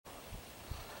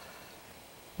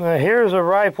Here's a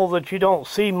rifle that you don't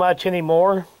see much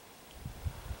anymore.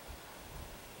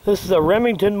 This is a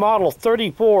Remington Model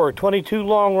 34 22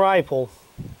 long rifle.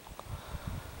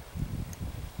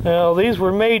 Now these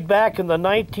were made back in the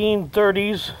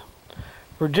 1930s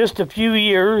for just a few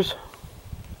years.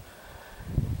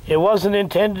 It wasn't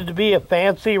intended to be a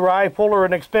fancy rifle or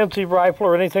an expensive rifle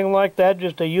or anything like that,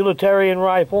 just a utilitarian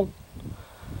rifle.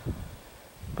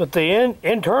 But the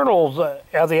internals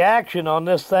of the action on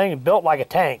this thing is built like a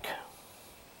tank.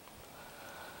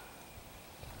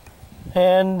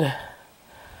 And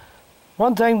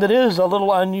one thing that is a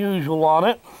little unusual on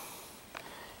it,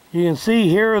 you can see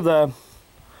here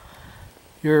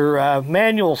your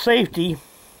manual safety.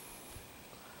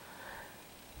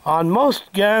 On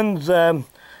most guns,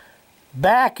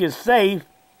 back is safe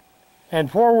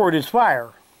and forward is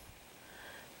fire.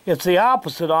 It's the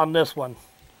opposite on this one.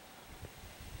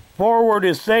 Forward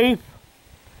is safe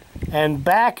and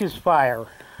back is fire.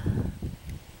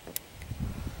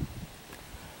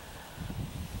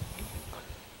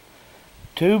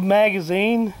 Tube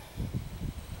magazine.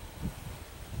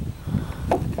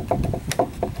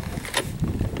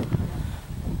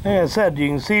 Like I said, you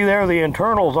can see there the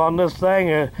internals on this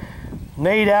thing are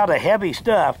made out of heavy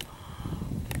stuff.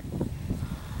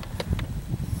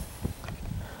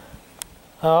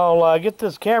 I'll get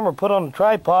this camera put on a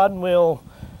tripod and we'll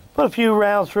put a few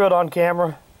rounds through it on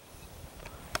camera.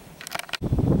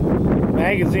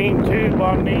 Magazine tube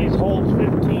on these holds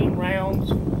 15 rounds.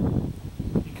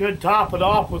 You could top it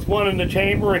off with one in the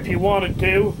chamber if you wanted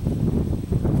to.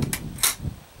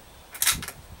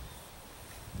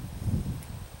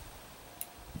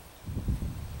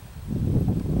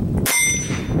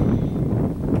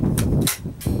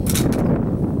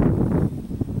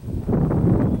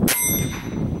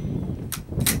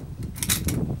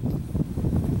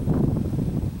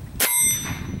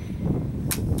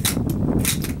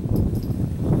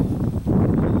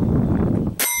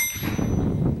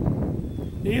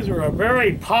 These are a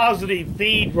very positive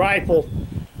feed rifle.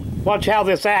 Watch how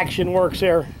this action works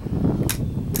here.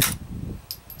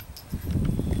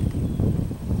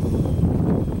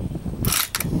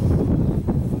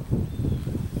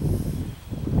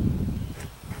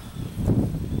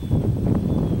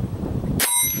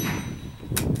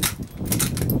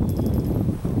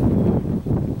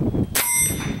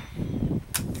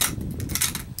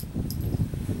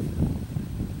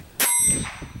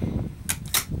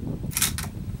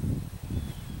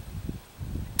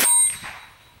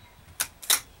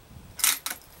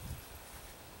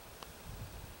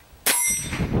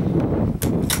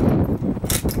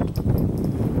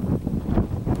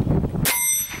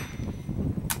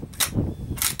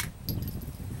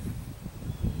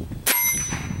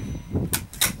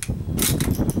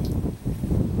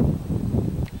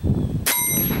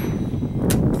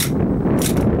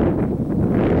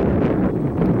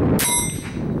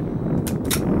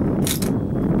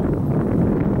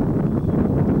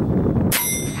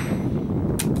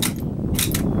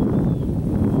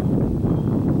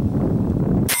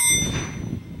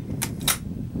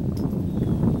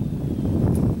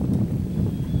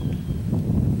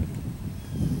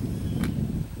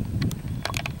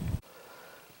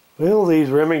 Well, these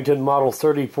Remington Model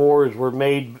 34s were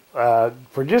made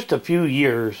for just a few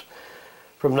years,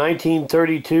 from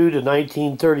 1932 to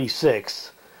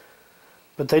 1936.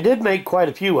 But they did make quite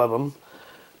a few of them.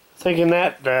 I think in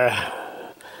that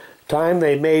time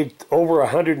they made over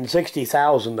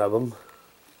 160,000 of them.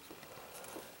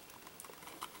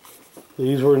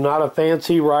 These were not a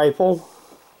fancy rifle.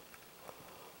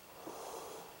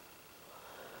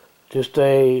 Just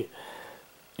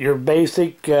your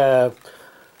basic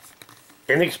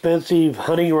inexpensive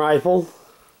hunting rifle.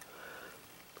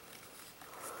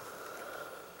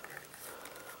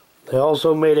 They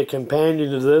also made a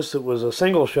companion to this that was a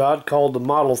single shot called the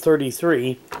Model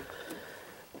 33.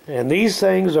 And these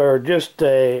things are just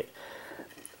built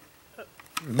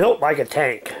like a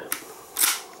tank.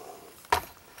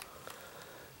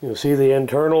 You see the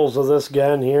internals of this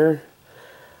gun here.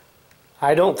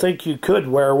 I don't think you could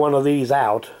wear one of these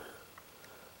out.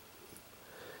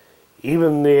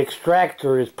 Even the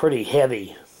extractor is pretty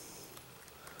heavy.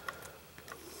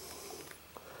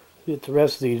 Get the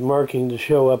rest of these markings to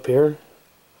show up here.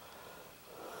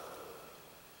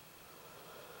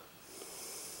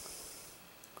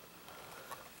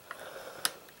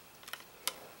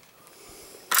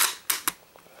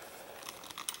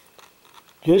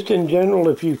 Just in general,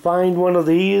 if you find one of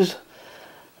these,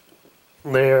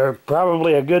 they're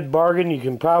probably a good bargain. You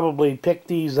can probably pick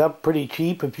these up pretty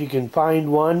cheap if you can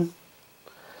find one.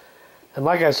 And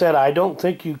like I said, I don't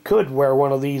think you could wear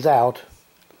one of these out.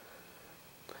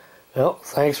 Well,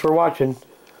 thanks for watching.